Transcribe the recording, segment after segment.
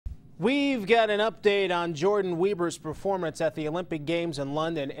We've got an update on Jordyn Wieber's performance at the Olympic Games in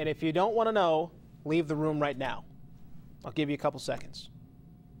London, and if you don't want to know, leave the room right now. I'll give you a couple seconds.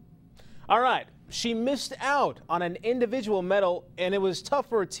 All right, she missed out on an individual medal, and it was tough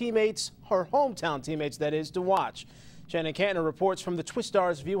for her teammates, her hometown teammates that is, to watch. Shannon Cantner reports from the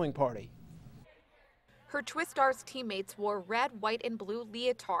Twistars viewing party. Her Twistars teammates wore red, white, and blue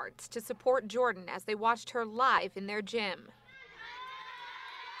leotards to support Jordyn as they watched her live in their gym.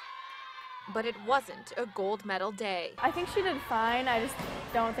 But it wasn't a gold medal day. I think she did fine. I just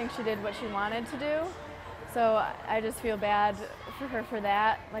don't think she did what she wanted to do. So I just feel bad for her for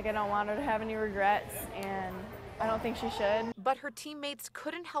that. Like, I don't want her to have any regrets, and I don't think she should. But her teammates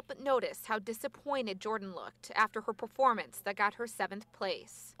couldn't help but notice how disappointed Jordyn looked after her performance that got her 7th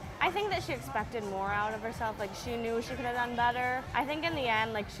place. I think that she expected more out of herself. Like, she knew she could have done better. I think in the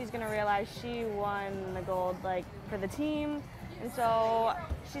end, like, she's gonna realize she won the gold, like, for the team. And so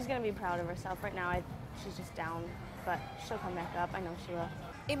she's going to be proud of herself. Right now, she's just down, but she'll come back up. I know she will.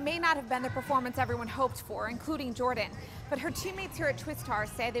 It may not have been the performance everyone hoped for, including Jordyn, but her teammates here at Twistars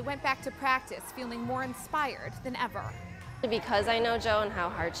say they went back to practice feeling more inspired than ever. Because I know Jo and how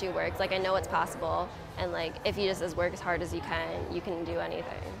hard she works, like, I know it's possible, and like, if you just work as hard as you can do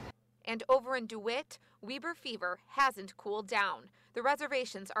anything. And over in DeWitt, Wieber fever hasn't cooled down. The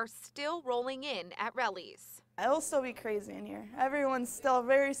reservations are still rolling in at Relly's. It'll still be crazy in here. Everyone's still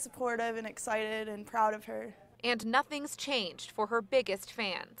very supportive and excited and proud of her. And nothing's changed for her biggest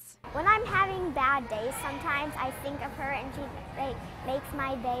fans. When I'm having bad days, sometimes I think of her and she makes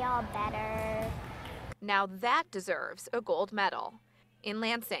my day all better. Now that deserves a gold medal. In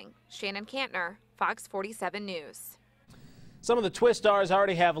Lansing, Shannon Cantner, Fox 47 News. Some of the Twistars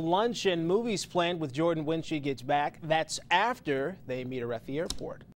already have lunch and movies planned with Jordyn when she gets back. That's after they meet her at the airport.